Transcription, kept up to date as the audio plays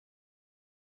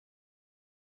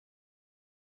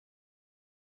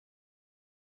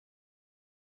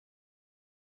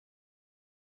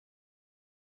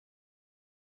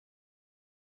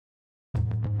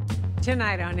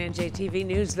Tonight on NJTV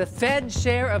News, the Fed's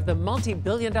share of the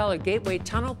multi-billion-dollar Gateway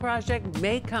Tunnel project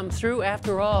may come through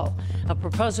after all. A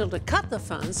proposal to cut the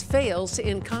funds fails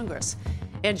in Congress.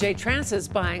 NJ Transit's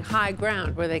buying high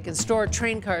ground where they can store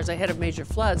train cars ahead of major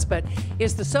floods. But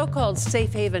is the so-called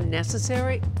safe haven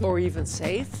necessary or even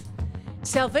safe?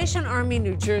 Salvation Army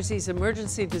New Jersey's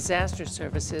emergency disaster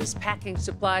services packing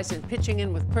supplies and pitching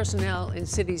in with personnel in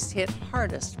cities hit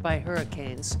hardest by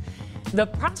hurricanes. The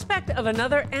prospect of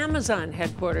another Amazon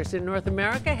headquarters in North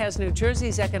America has New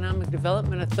Jersey's Economic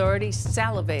Development Authority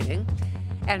salivating.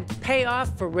 And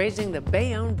payoff for raising the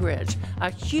Bayonne Bridge. A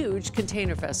huge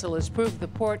container vessel has proved the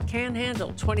port can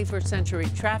handle 21st century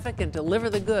traffic and deliver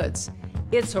the goods.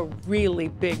 It's a really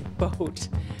big boat.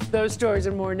 Those stories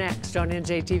and more next on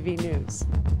NJTV News.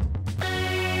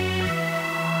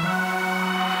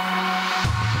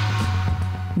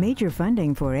 Major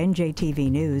funding for NJTV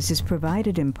News is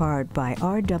provided in part by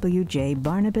RWJ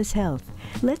Barnabas Health.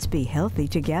 Let's be healthy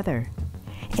together.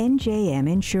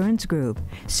 NJM Insurance Group,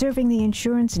 serving the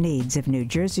insurance needs of New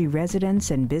Jersey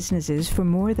residents and businesses for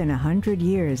more than 100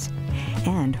 years.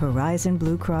 And Horizon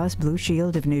Blue Cross Blue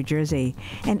Shield of New Jersey,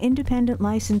 an independent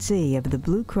licensee of the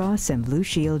Blue Cross and Blue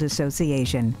Shield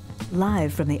Association.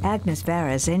 Live from the Agnes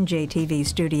Varus NJTV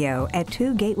studio at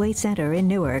 2 Gateway Center in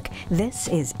Newark, this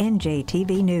is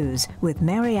NJTV News with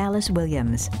Mary Alice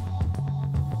Williams.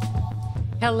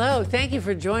 Hello, thank you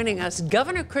for joining us.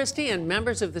 Governor Christie and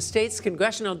members of the state's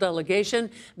congressional delegation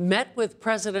met with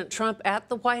President Trump at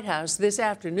the White House this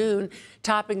afternoon.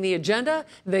 Topping the agenda,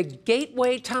 the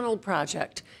Gateway Tunnel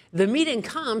project. The meeting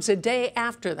comes a day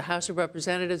after the House of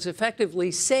Representatives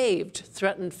effectively saved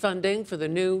threatened funding for the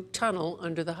new tunnel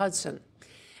under the Hudson.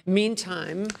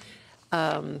 Meantime,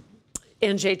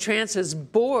 NJ Transit's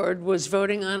board was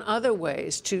voting on other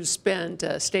ways to spend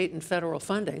state and federal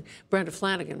funding. Brenda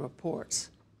Flanagan reports.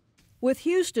 With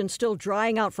Houston still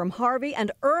drying out from Harvey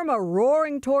and Irma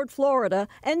roaring toward Florida,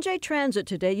 NJ Transit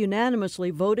today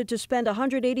unanimously voted to spend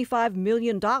 $185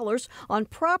 million on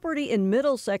property in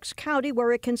Middlesex County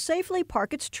where it can safely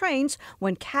park its trains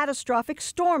when catastrophic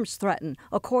storms threaten,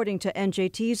 according to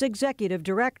NJT's executive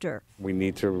director. We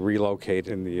need to relocate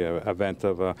in the event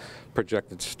of a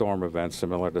projected storm event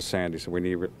similar to Sandy, so we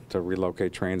need to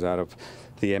relocate trains out of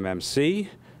the MMC,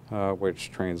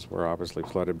 which trains were obviously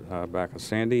flooded back in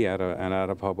Sandy, and out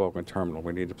of Hoboken Terminal.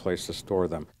 We need a place to store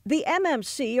them. The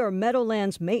MMC, or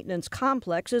Meadowlands Maintenance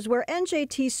Complex, is where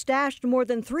NJT stashed more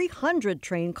than 300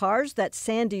 train cars that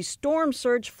Sandy's storm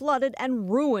surge flooded and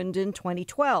ruined in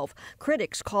 2012.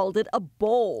 Critics called it a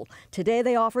bowl. Today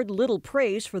they offered little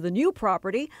praise for the new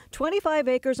property, 25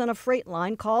 acres on a freight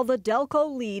line called the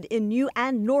Delco Lead in New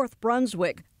and North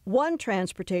Brunswick. One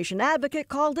transportation advocate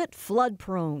called it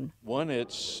flood-prone. One,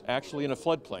 it's actually in a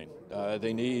floodplain.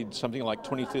 They need something like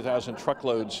 22,000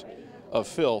 truckloads of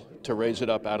fill to raise it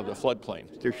up out of the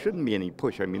floodplain. There shouldn't be any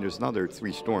push. I mean, there's another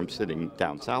 3 storms sitting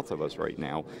down south of us right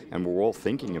now, and we're all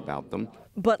thinking about them.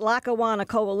 But Lackawanna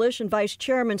Coalition Vice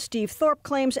Chairman Steve Thorpe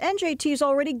claims NJT's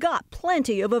already got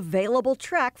plenty of available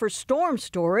track for storm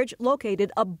storage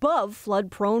located above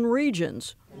flood-prone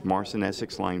regions. Marson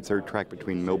Essex line, 3rd track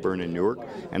between Milburn and Newark,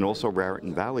 and also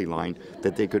Raritan Valley line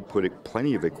that they could put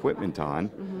plenty of equipment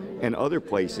on, and other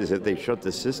places that they shut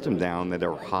the system down that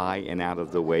are high and out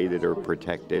of the way, that are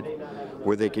protected,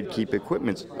 where they could keep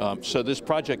equipment. So this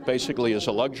project basically is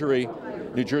a luxury.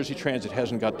 New Jersey Transit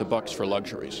hasn't got the bucks for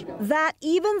luxuries. That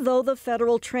even though the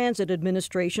Federal Transit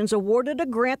Administration's awarded a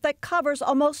grant that covers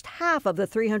almost half of the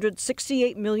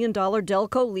 $368 million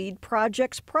Delco Lead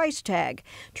project's price tag.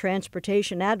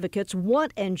 Transportation advocates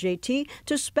want NJT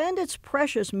to spend its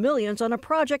precious millions on a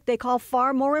project they call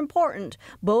far more important,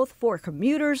 both for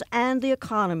commuters and the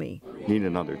economy. Need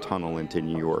another tunnel into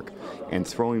New York, and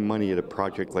throwing money at a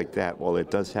project like that, while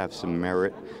it does have some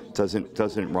merit,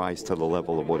 doesn't rise to the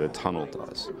level of what a tunnel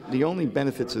does. The only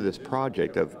benefits of this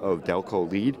project of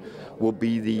Delco Lead will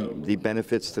be the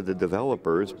benefits to the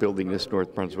developers building this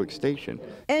North Brunswick station.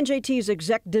 NJT's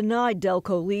exec denied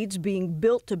Delco Leads being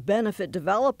built to benefit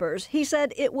developers. He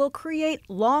said it will create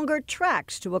longer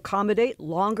tracks to accommodate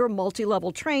longer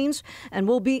multi-level trains and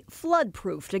will be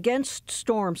flood-proofed against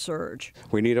storm surge.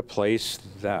 We need a place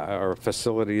that or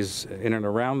facilities in and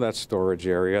around that storage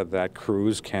area that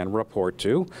crews can report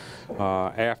to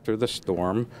after the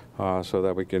storm, so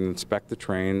that we can inspect the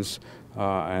trains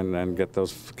and get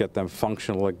them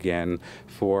functional again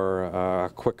for a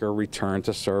quicker return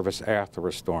to service after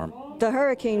a storm. The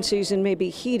hurricane season may be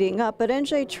heating up, but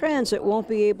NJ Transit won't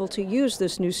be able to use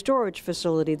this new storage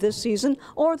facility this season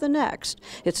or the next.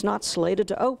 It's not slated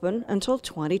to open until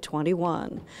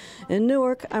 2021. In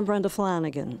Newark, I'm Brenda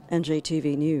Flanagan,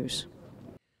 NJTV News.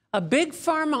 A big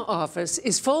pharma office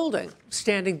is folding.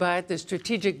 Standing by at the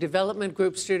Strategic Development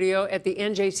Group studio at the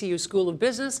NJCU School of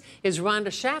Business is Rhonda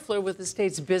Schaffler with the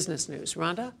state's business news.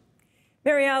 Rhonda?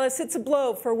 Mary Alice, it's a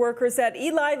blow for workers at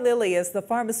Eli Lilly as the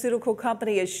pharmaceutical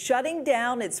company is shutting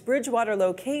down its Bridgewater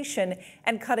location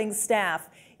and cutting staff.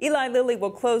 Eli Lilly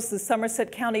will close the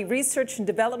Somerset County Research and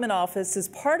Development Office as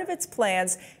part of its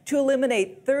plans to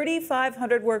eliminate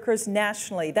 3,500 workers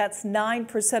nationally. That's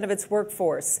 9% of its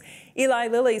workforce. Eli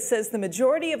Lilly says the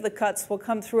majority of the cuts will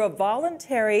come through a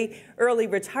voluntary early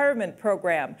retirement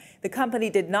program. The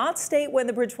company did not state when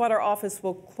the Bridgewater office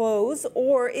will close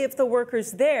or if the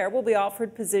workers there will be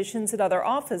offered positions at other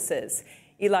offices.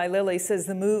 Eli Lilly says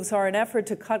the moves are an effort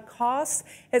to cut costs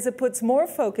as it puts more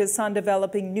focus on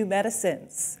developing new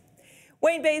medicines.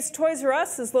 Wayne-based Toys R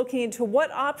Us is looking into what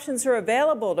options are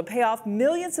available to pay off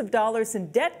millions of dollars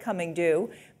in debt coming due.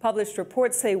 Published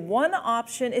reports say one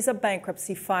option is a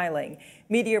bankruptcy filing.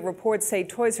 Media reports say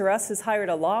Toys R Us has hired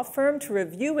a law firm to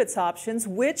review its options,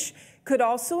 which could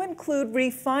also include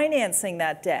refinancing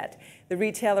that debt. The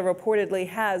retailer reportedly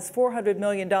has $400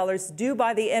 million due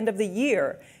by the end of the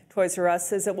year. Toys R Us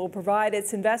says it will provide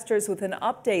its investors with an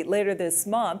update later this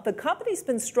month. The company's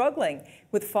been struggling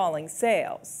with falling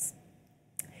sales.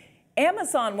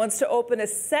 Amazon wants to open a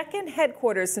second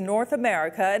headquarters in North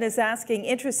America and is asking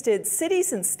interested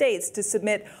cities and states to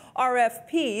submit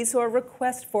RFPs or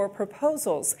request for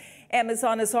proposals.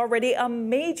 Amazon is already a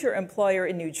major employer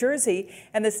in New Jersey,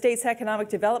 and the state's Economic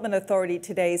Development Authority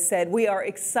today said, "We are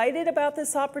excited about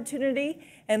this opportunity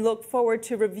and look forward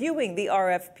to reviewing the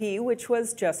RFP, which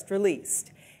was just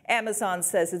released." Amazon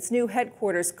says its new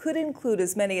headquarters could include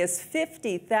as many as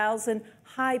 50,000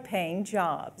 high-paying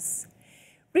jobs.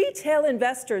 Retail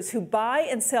investors who buy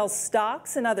and sell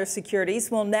stocks and other securities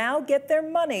will now get their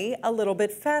money a little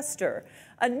bit faster.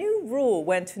 A new rule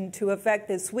went into effect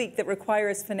this week that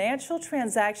requires financial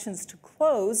transactions to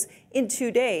close in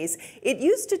 2 days. It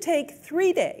used to take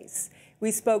 3 days.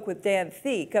 We spoke with Dan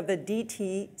Thieck of the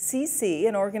DTCC,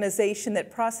 an organization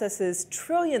that processes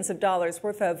trillions of dollars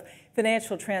worth of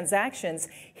financial transactions.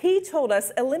 He told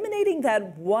us eliminating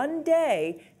that 1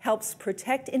 day helps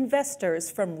protect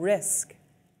investors from risk.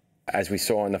 As we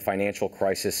saw in the financial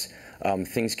crisis,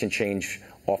 things can change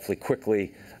awfully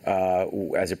quickly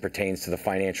as it pertains to the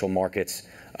financial markets.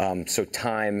 So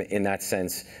time, in that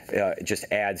sense,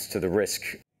 just adds to the risk.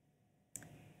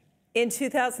 In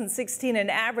 2016, an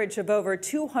average of over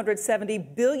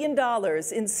 $270 billion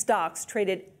in stocks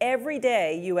traded every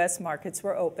day U.S. markets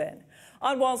were open.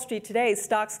 On Wall Street today,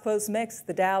 stocks closed mixed,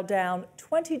 the Dow down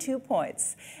 22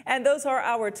 points. And those are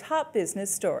our top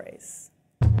business stories.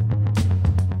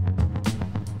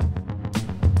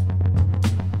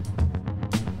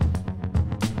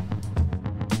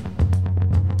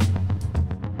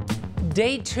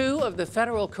 Day 2 of the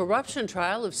federal corruption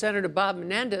trial of Senator Bob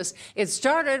Menendez. It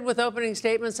started with opening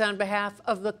statements on behalf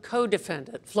of the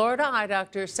co-defendant, Florida eye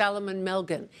doctor Salomon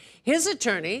Melgen. His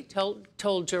attorney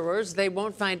told jurors they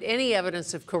won't find any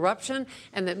evidence of corruption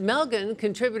and that Melgen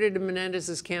contributed to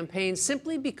Menendez's campaign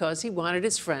simply because he wanted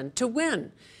his friend to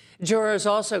win. Jurors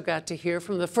also got to hear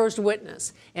from the first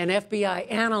witness, an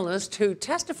FBI analyst who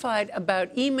testified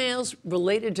about emails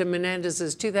related to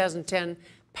Menendez's 2010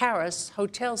 Paris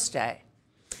hotel stay.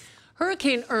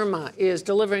 Hurricane Irma is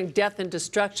delivering death and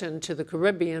destruction to the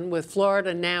Caribbean, with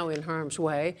Florida now in harm's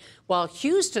way, while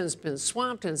Houston's been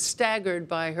swamped and staggered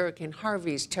by Hurricane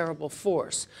Harvey's terrible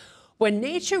force. When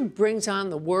nature brings on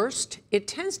the worst, it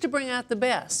tends to bring out the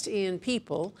best in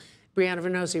people. Brianna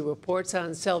Vannozzi reports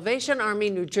on Salvation Army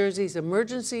New Jersey's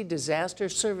Emergency Disaster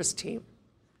Service Team.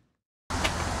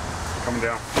 Coming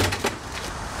down.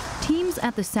 Teams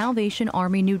at the Salvation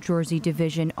Army New Jersey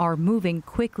Division are moving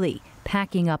quickly,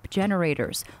 packing up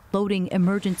generators, loading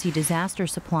emergency disaster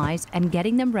supplies, and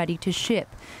getting them ready to ship.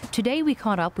 Today we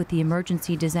caught up with the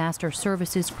Emergency Disaster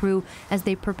Services crew as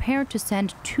they prepared to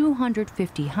send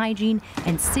 250 hygiene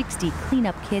and 60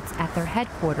 cleanup kits at their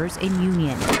headquarters in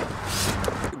Union.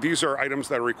 These are items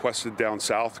that are requested down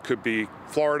south. Could be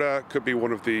Florida, could be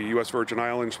one of the U.S. Virgin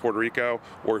Islands, Puerto Rico,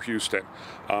 or Houston.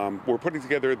 We're putting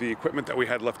together the equipment that we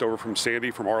had left over from Sandy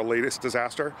from our latest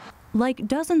disaster. Like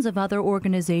dozens of other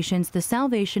organizations, the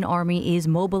Salvation Army is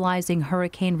mobilizing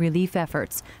hurricane relief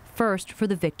efforts, first for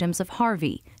the victims of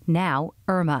Harvey, now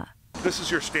Irma. This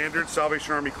is your standard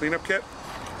Salvation Army cleanup kit.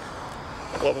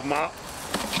 Level mop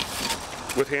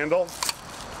with handle,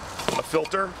 a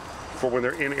filter for when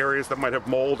they're in areas that might have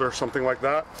mold or something like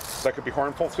that could be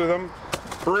harmful to them.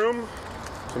 Broom,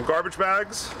 Some garbage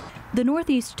bags. The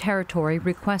Northeast Territory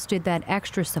requested that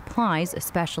extra supplies,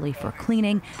 especially for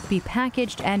cleaning, be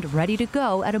packaged and ready to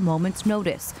go at a moment's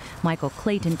notice. Michael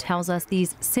Clayton tells us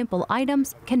these simple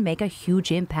items can make a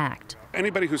huge impact.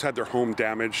 Anybody who's had their home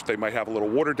damaged, they might have a little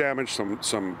water damage,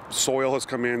 some soil has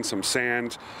come in, some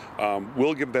sand.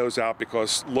 We'll give those out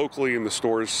because locally in the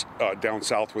stores down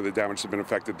south where the damage has been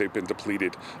affected, they've been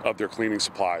depleted of their cleaning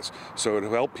supplies. So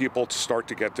it'll help people to start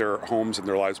to get their homes and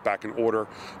their lives back in order.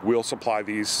 We'll supply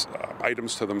these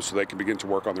items to them so they can begin to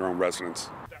work on their own residence.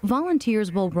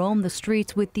 Volunteers will roam the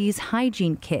streets with these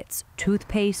hygiene kits.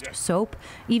 Toothpaste, soap,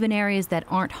 even areas that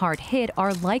aren't hard hit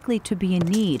are likely to be in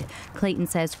need. Clayton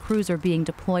says crews are being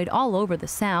deployed all over the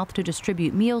South to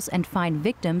distribute meals and find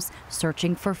victims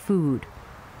searching for food.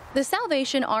 The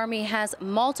Salvation Army has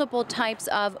multiple types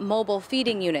of mobile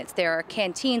feeding units. There are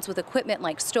canteens with equipment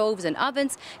like stoves and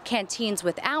ovens, canteens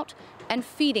without, and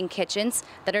feeding kitchens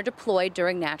that are deployed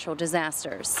during natural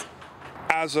disasters.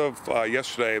 As of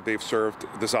yesterday, they've served,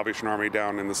 the Salvation Army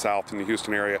down in the South, in the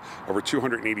Houston area, over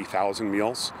 280,000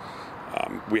 meals.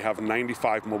 We have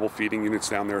 95 mobile feeding units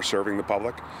down there serving the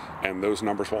public, and those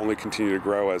numbers will only continue to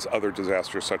grow as other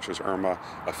disasters such as Irma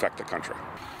affect the country.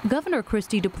 Governor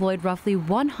Christie deployed roughly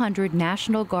 100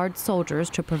 National Guard soldiers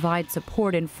to provide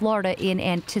support in Florida in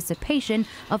anticipation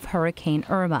of Hurricane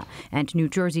Irma. And New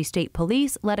Jersey State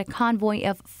Police led a convoy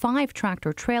of 5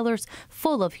 tractor trailers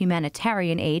full of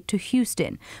humanitarian aid to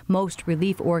Houston. Most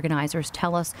relief organizers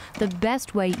tell us the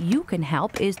best way you can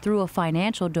help is through a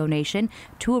financial donation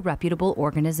to a reputable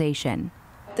organization.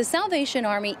 The Salvation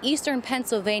Army Eastern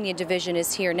Pennsylvania Division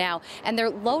is here now, and they're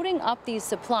loading up these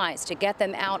supplies to get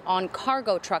them out on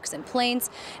cargo trucks and planes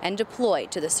and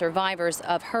deployed to the survivors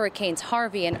of Hurricanes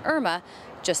Harvey and Irma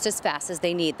just as fast as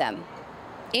they need them.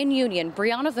 In Union,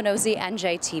 Brianna Venozzi,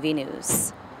 NJTV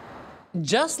News.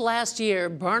 Just last year,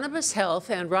 Barnabas Health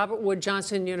and Robert Wood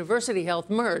Johnson University Health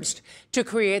merged to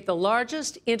create the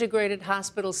largest integrated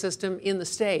hospital system in the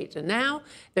state. And now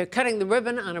they're cutting the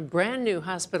ribbon on a brand new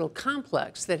hospital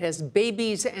complex that has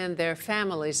babies and their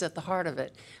families at the heart of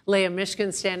it. Leah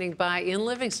Mishkin standing by in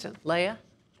Livingston. Leah?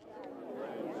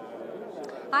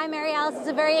 Hi, Mary Alice. It's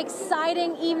a very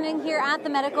exciting evening here at the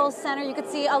Medical Center. You can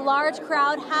see a large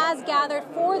crowd has gathered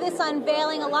for this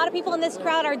unveiling. A lot of people in this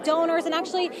crowd are donors, and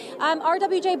actually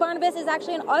RWJ Barnabas is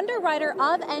actually an underwriter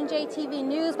of NJTV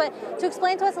News. But to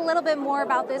explain to us a little bit more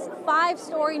about this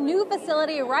 5-story new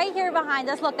facility right here behind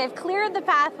us. Look, they've cleared the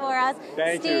path for us.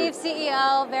 Thank Steve, you.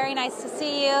 CEO, very nice to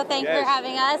see you. Thank you for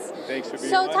having us. Thanks for being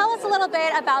So tell us a little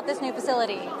bit about this new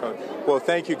facility. Well,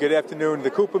 thank you. Good afternoon.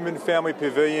 The Cooperman Family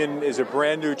Pavilion is a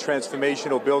brand new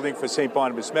transformational building for St.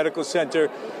 Barnabas Medical Center.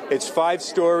 It's 5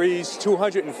 stories,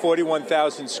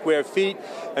 241,000 square feet,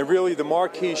 and really the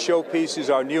marquee showpiece is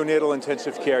our neonatal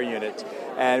intensive care unit.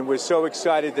 And we're so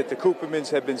excited that the Coopermans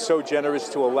have been so generous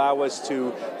to allow us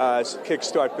to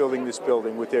kickstart building this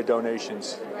building with their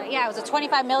donations. Yeah, it was a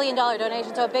 $25 million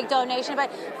donation, so a big donation.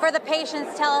 But for the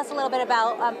patients, tell us a little bit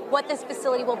about what this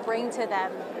facility will bring to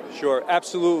them. Sure,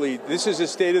 absolutely. This is a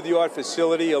state-of-the-art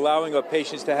facility allowing our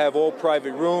patients to have all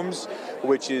private rooms,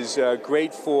 which is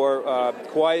great for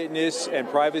quietness and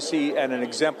privacy and an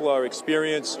exemplar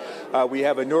experience. We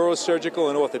have a neurosurgical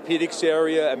and orthopedics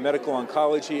area, a medical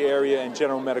oncology area, and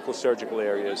general medical surgical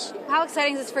areas. How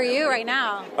exciting is this for you right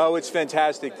now? Oh, it's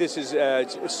fantastic. This is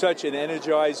such an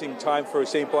energizing time for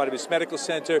St. Barnabas Medical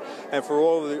Center and for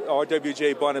all the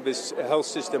RWJ Barnabas Health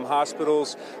System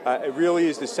hospitals. It really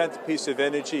is the centerpiece of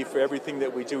energy for everything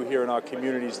that we do here in our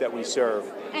communities that we serve.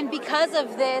 And because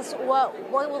of this,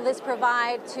 what will this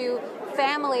provide to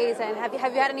families? And have you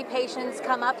had any patients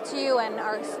come up to you and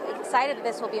are excited that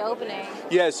this will be opening?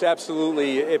 Yes,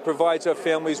 absolutely. It provides our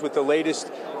families with the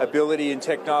latest ability and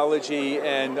technology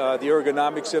and the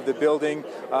ergonomics of the building.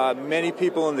 Many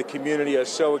people in the community are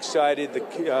so excited,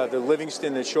 the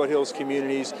Livingston and Short Hills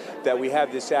communities, that we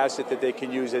have this asset that they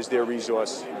can use as their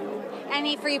resource.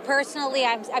 And for you personally,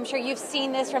 I'm sure you've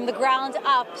seen this from the ground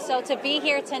up. So to be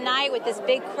here tonight with this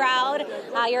big crowd,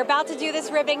 you're about to do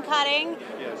this ribbon cutting.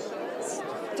 Yes.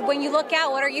 When you look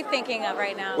out, what are you thinking of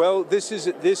right now? Well, this is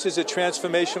a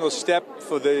transformational step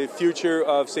for the future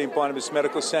of St. Barnabas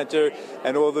Medical Center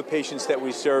and all the patients that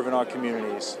we serve in our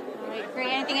communities. Great.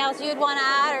 Anything else you'd want to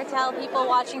add or tell people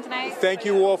watching tonight? Thank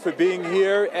you all for being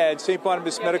here, and St.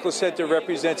 Barnabas Medical Center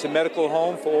represents a medical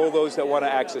home for all those that want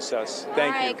to access us. Thank you.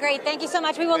 All right, great. Thank you so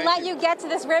much. We will let you get to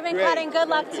this ribbon cutting. Good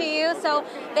luck to you. So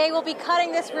they will be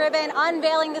cutting this ribbon,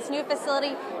 unveiling this new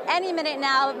facility any minute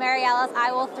now. Mary Alice,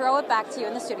 I will throw it back to you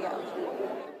in the studio.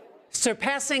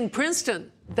 Surpassing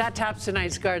Princeton. That tops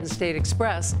tonight's Garden State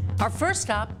Express. Our first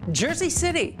stop, Jersey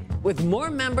City, with more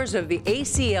members of the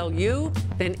ACLU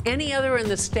than any other in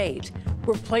the state,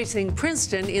 replacing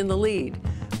Princeton in the lead.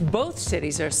 Both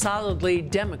cities are solidly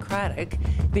Democratic.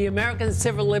 The American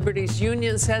Civil Liberties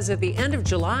Union says at the end of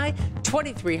July,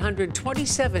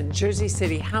 2,327 Jersey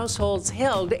City households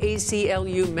held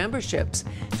ACLU memberships,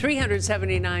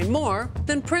 379 more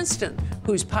than Princeton,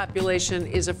 whose population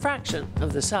is a fraction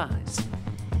of the size.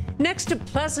 Next to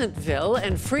Pleasantville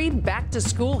and free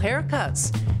back-to-school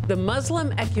haircuts, the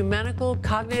Muslim Ecumenical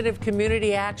Cognitive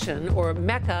Community Action, or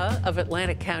MECCA, of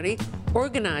Atlantic County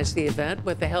organized the event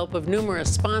with the help of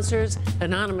numerous sponsors,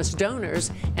 anonymous donors,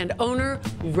 and owner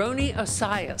Roni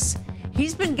Osias.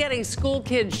 He's been getting school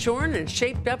kids shorn and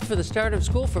shaped up for the start of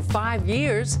school for 5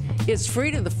 years. It's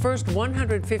free to the first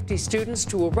 150 students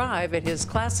to arrive at his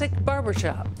classic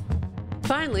barbershop.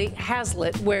 Finally,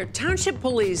 Hazlitt, where township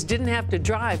police didn't have to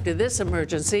drive to this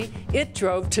emergency, it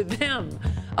drove to them.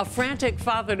 A frantic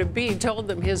father-to-be told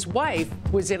them his wife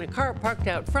was in a car parked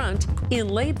out front in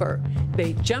labor.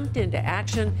 They jumped into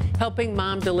action, helping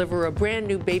mom deliver a brand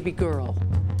new baby girl,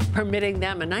 permitting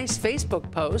them a nice Facebook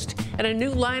post and a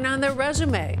new line on their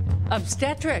resume,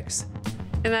 obstetrics.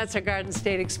 And that's our Garden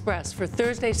State Express for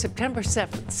Thursday, September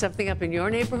 7th. Something up in your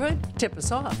neighborhood? Tip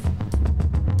us off.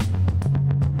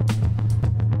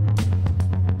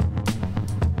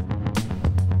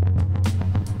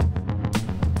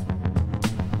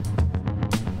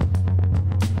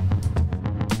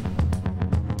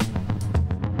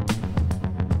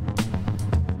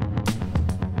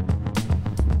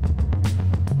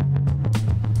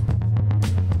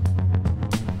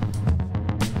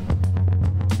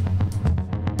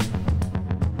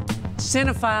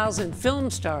 Cinephiles and film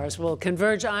stars will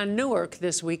converge on Newark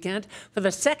this weekend for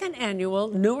the second annual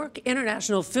Newark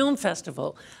International Film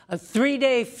Festival, a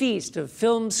 3-day feast of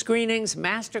film screenings,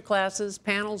 masterclasses,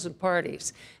 panels, and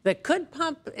parties that could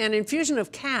pump an infusion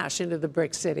of cash into the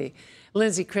Brick City.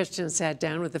 Lindsay Christian sat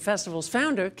down with the festival's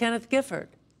founder, Kenneth Gifford.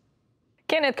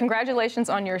 Kenneth, congratulations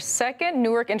on your second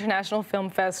Newark International Film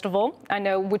Festival. I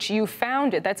know which you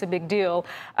founded. That's a big deal.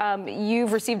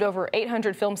 You've received over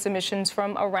 800 film submissions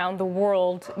from around the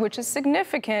world, which is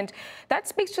significant. That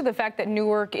speaks to the fact that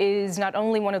Newark is not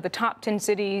only one of the top 10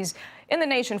 cities in the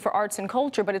nation for arts and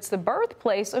culture, but it's the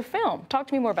birthplace of film. Talk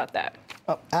to me more about that.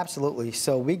 Oh, absolutely.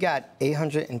 So we got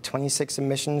 826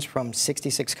 submissions from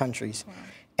 66 countries. Wow.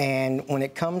 And when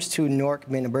it comes to Newark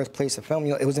being the birthplace of film,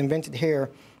 it was invented here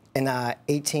in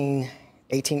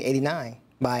 1889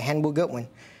 by Hannibal Goodwin.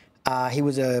 He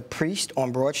was a priest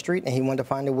on Broad Street, and he wanted to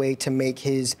find a way to make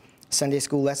his Sunday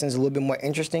school lessons a little bit more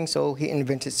interesting, so he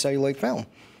invented celluloid film.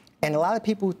 And a lot of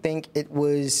people think it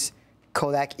was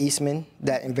Kodak Eastman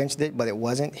that invented it, but it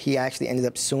wasn't. He actually ended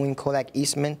up suing Kodak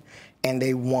Eastman, and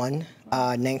they won.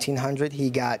 1900, he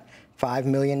got $5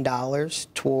 million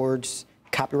towards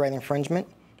copyright infringement.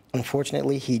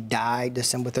 Unfortunately, he died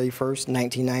December 31st,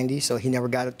 1990, so he never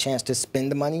got a chance to spend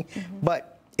the money.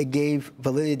 But it gave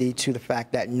validity to the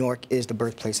fact that Newark is the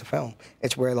birthplace of film.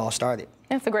 It's where it all started.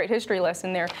 That's a great history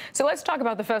lesson there. So let's talk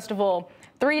about the festival.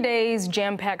 3 days,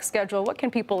 jam-packed schedule. What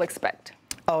can people expect?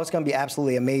 Oh, it's going to be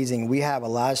absolutely amazing. We have a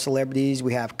lot of celebrities.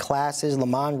 We have classes.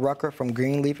 Lamont Rucker from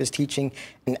Greenleaf is teaching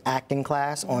an acting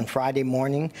class on Friday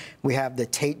morning. We have the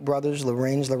Tate brothers,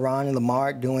 Lorenz, LaRon, and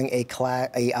Lamar, doing a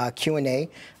Q&A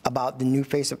about the new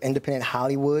face of independent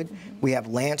Hollywood. We have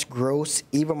Lance Gross.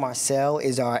 Eva Marcel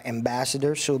is our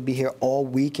ambassador. She'll be here all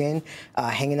weekend,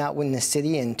 hanging out in the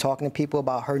city and talking to people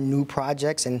about her new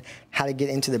projects and how to get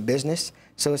into the business.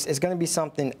 So it's going to be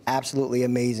something absolutely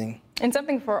amazing. And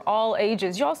something for all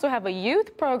ages. You also have a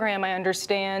youth program, I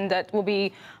understand, that will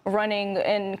be running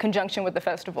in conjunction with the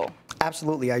festival.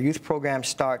 Absolutely. Our youth program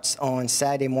starts on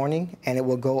Saturday morning, and it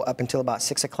will go up until about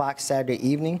 6 o'clock Saturday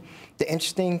evening. The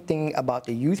interesting thing about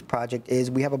the youth project is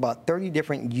we have about 30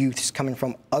 different youths coming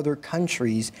from other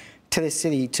countries to the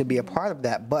city to be a part of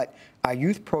that. But our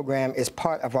youth program is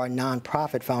part of our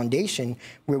nonprofit foundation,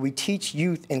 where we teach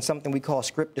youth in something we call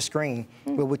script to screen,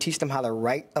 where we teach them how to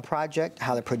write a project,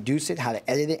 how to produce it, how to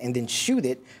edit it, and then shoot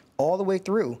it all the way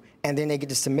through, and then they get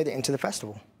to submit it into the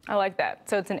festival. I like that.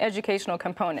 So it's an educational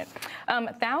component.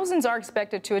 Thousands are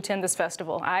expected to attend this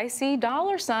festival. I see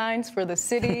dollar signs for the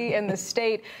city and the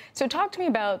state. So talk to me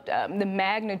about the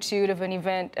magnitude of an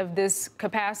event of this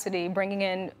capacity, bringing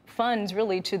in funds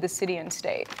really to the city and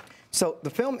state. So the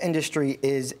film industry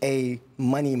is a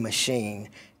money machine.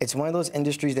 It's one of those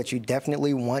industries that you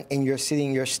definitely want in your city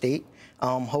and your state.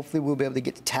 Hopefully we'll be able to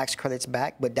get the tax credits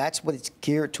back, but that's what it's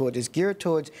geared towards. It's geared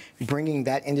towards bringing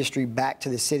that industry back to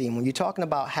the city. And when you're talking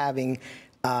about having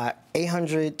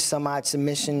 800 some odd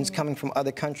submissions coming from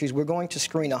other countries. We're going to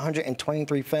screen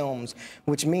 123 films,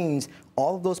 which means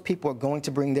all of those people are going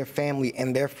to bring their family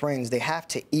and their friends. They have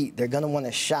to eat. They're going to want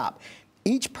to shop.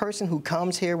 Each person who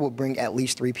comes here will bring at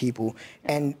least 3 people.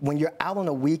 And when you're out on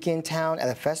a weekend town at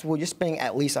a festival, you're spending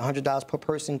at least $100 per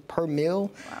person per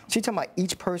meal. Wow. So you're talking about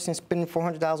each person spending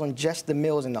 $400 on just the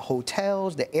meals and the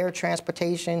hotels, the air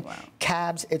transportation,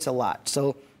 cabs. It's a lot.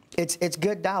 So it's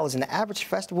good dollars. And the average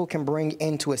festival can bring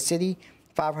into a city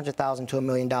 $500,000 to $1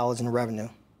 million in revenue.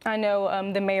 I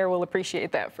know the mayor will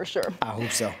appreciate that for sure. I hope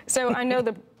so. So I know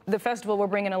the festival will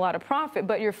bring in a lot of profit,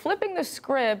 but you're flipping the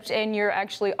script and you're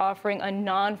actually offering a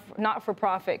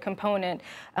not-for-profit component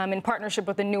in partnership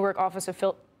with the Newark Office of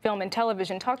Film and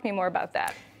Television. Talk to me more about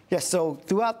that. Yes, so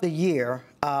throughout the year,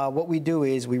 what we do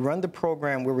is we run the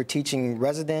program where we're teaching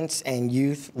residents and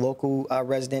youth, local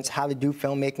residents, how to do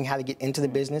filmmaking, how to get into the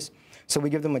business. So we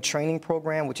give them a training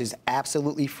program, which is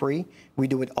absolutely free. We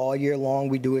do it all year long.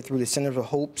 We do it through the Center for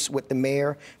Hopes with the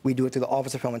mayor. We do it through the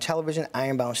Office of Film and Television,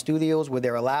 Ironbound Studios, where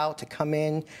they're allowed to come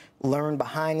in, learn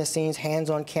behind the scenes,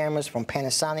 hands-on cameras from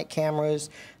Panasonic cameras.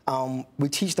 We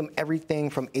teach them everything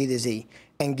from A to Z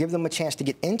and give them a chance to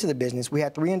get into the business. We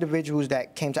had 3 individuals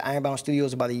that came to Ironbound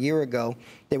Studios about a year ago.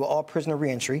 They were all prisoner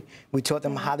reentry. We taught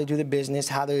them how to do the business,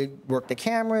 how to work the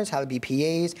cameras, how to be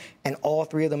PAs, and all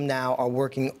 3 of them now are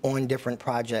working on different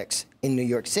projects in New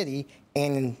York City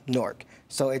and in Newark.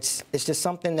 So it's just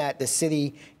something that the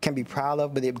city can be proud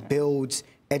of, but it builds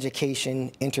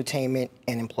education, entertainment,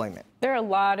 and employment. There are a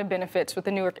lot of benefits with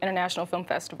the Newark International Film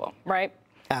Festival, right?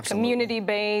 Absolutely.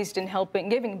 Community-based and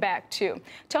giving back too.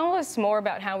 Tell us more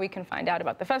about how we can find out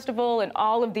about the festival and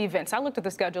all of the events. I looked at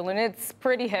the schedule and it's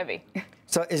pretty heavy.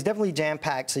 So it's definitely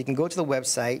jam-packed. So you can go to the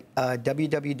website,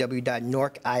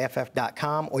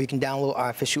 www.newarkiff.com, or you can download our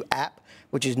official app,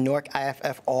 which is Newark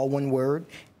IFF, all one word,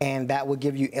 and that will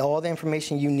give you all the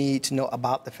information you need to know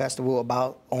about the festival,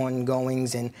 about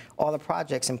ongoings, and all the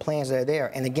projects and plans that are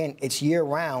there. And again, it's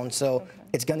year-round, so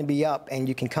it's going to be up, and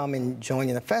you can come and join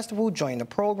in the festival, join the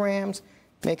programs,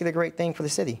 make it a great thing for the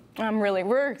city.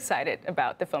 We're excited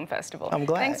about the film festival. I'm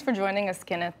glad. Thanks for joining us,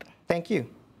 Kenneth. Thank you.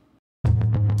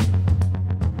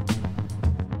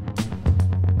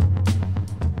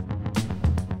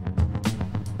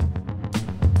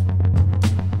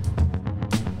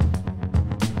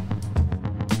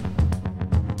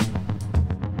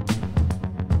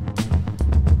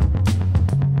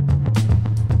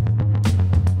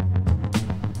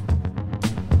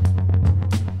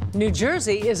 New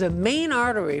Jersey is a main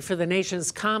artery for the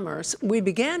nation's commerce. We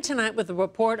began tonight with a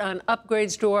report on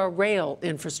upgrades to our rail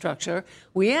infrastructure.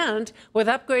 We end with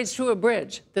upgrades to a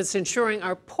bridge that's ensuring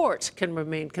our port can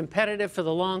remain competitive for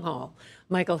the long haul.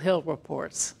 Michael Hill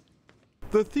reports.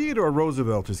 The Theodore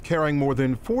Roosevelt is carrying more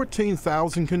than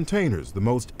 14,000 containers, the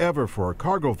most ever for a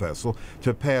cargo vessel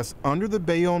to pass under the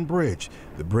Bayonne Bridge,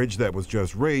 the bridge that was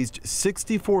just raised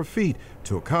 64 feet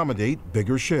to accommodate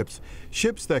bigger ships,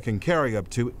 ships that can carry up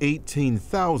to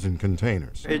 18,000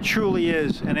 containers. It truly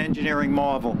is an engineering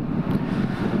marvel.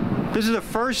 This is the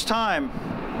first time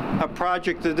a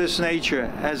project of this nature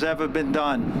has ever been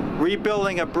done,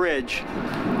 rebuilding a bridge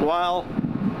while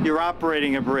you're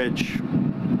operating a bridge.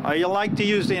 You like to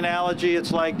use the analogy,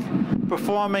 it's like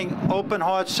performing open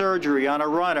heart surgery on a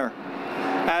runner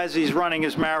as he's running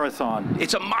his marathon.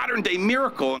 It's a modern day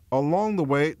miracle. Along the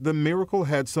way, the miracle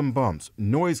had some bumps,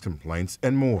 noise complaints,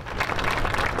 and more.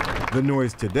 The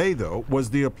noise today, though, was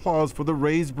the applause for the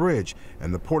raised bridge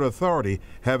and the Port Authority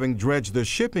having dredged the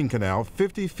shipping canal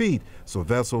 50 feet so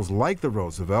vessels like the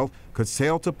Roosevelt could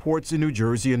sail to ports in New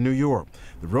Jersey and New York.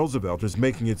 The Roosevelt is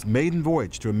making its maiden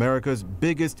voyage to America's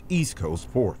biggest East Coast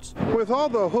ports. With all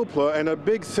the hoopla and a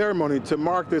big ceremony to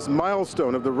mark this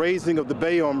milestone of the raising of the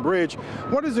Bayonne Bridge,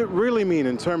 what does it really mean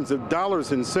in terms of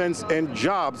dollars and cents and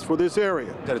jobs for this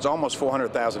area? That it's almost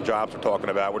 400,000 jobs we're talking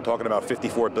about. We're talking about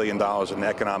 $54 billion in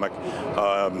economic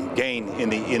gain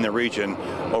in the region.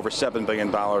 Over $7 billion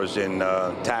in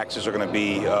taxes are going to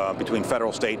be between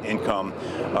federal, state income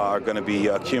are going to be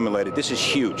accumulated. This is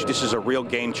huge. This is a real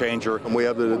game changer. And we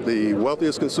have the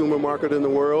wealthiest consumer market in the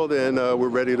world, and we're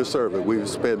ready to serve it. We've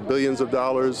spent billions of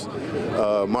dollars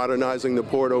modernizing the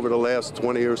port over the last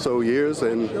 20 or so years,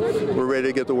 and we're ready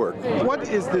to get to work. What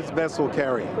is this vessel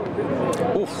carrying?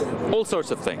 Oof, all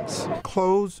sorts of things.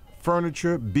 Clothes,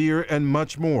 furniture, beer, and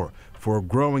much more for a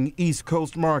growing East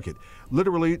Coast market.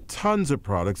 Literally tons of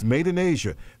products made in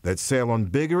Asia that sail on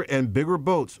bigger and bigger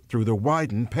boats through the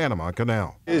widened Panama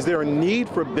Canal. Is there a need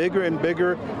for bigger and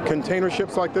bigger container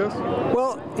ships like this?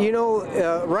 Well, you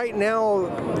know, right now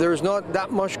there's not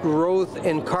that much growth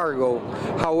in cargo.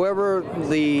 However,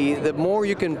 the more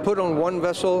you can put on one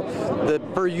vessel, the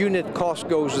per unit cost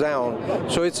goes down.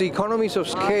 So it's the economies of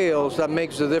scales that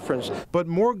makes the difference. But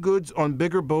more goods on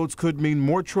bigger boats could mean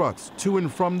more trucks to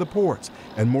and from the ports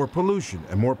and more pollution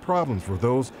and more problems for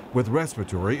those with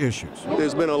respiratory issues.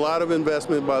 There's been a lot of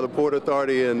investment by the Port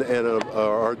Authority and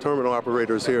our terminal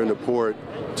operators here in the port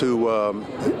to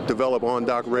develop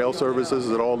on-dock rail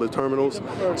services at all the terminals.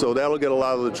 So that'll get a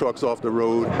lot of the trucks off the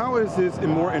road. How is this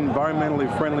more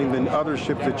environmentally friendly than other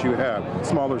ships that you have,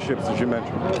 smaller ships as you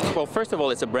mentioned? Well, first of all,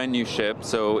 it's a brand new ship,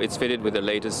 so it's fitted with the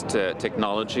latest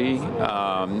technology.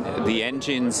 The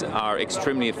engines are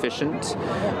extremely efficient.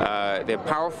 They're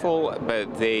powerful,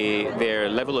 but their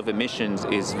level of emissions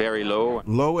is very low.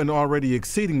 Low and already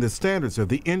exceeding the standards of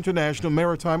the International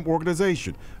Maritime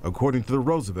Organization, according to the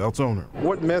Roosevelt's owner.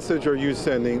 What message are you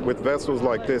sending with vessels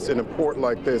like this, in a port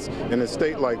like this, in a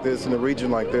state like this, in a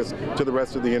region like this, to the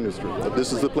rest of the industry?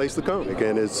 This is the place to come.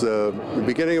 Again, it's the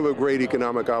beginning of a great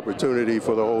economic opportunity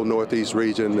for the whole Northeast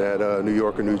region that New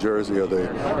York and New Jersey are the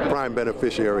prime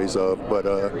beneficiaries of, but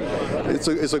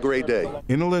it's a great day.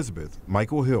 In Elizabeth,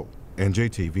 Michael Hill,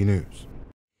 NJTV News.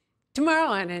 Tomorrow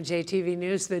on NJTV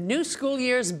News, the new school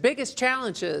year's biggest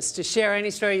challenges. To share any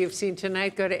story you've seen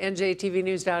tonight, go to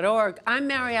njtvnews.org. I'm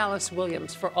Mary Alice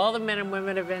Williams. For all the men and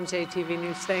women of NJTV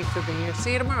News, thanks for being here.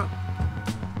 See you tomorrow.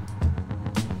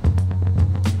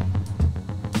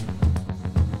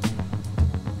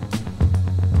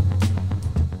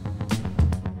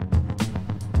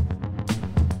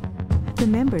 The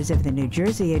members of the New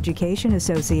Jersey Education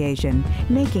Association,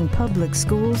 making public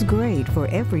schools great for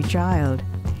every child.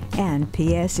 And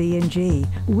PSE&G,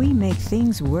 we make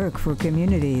things work for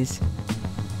communities.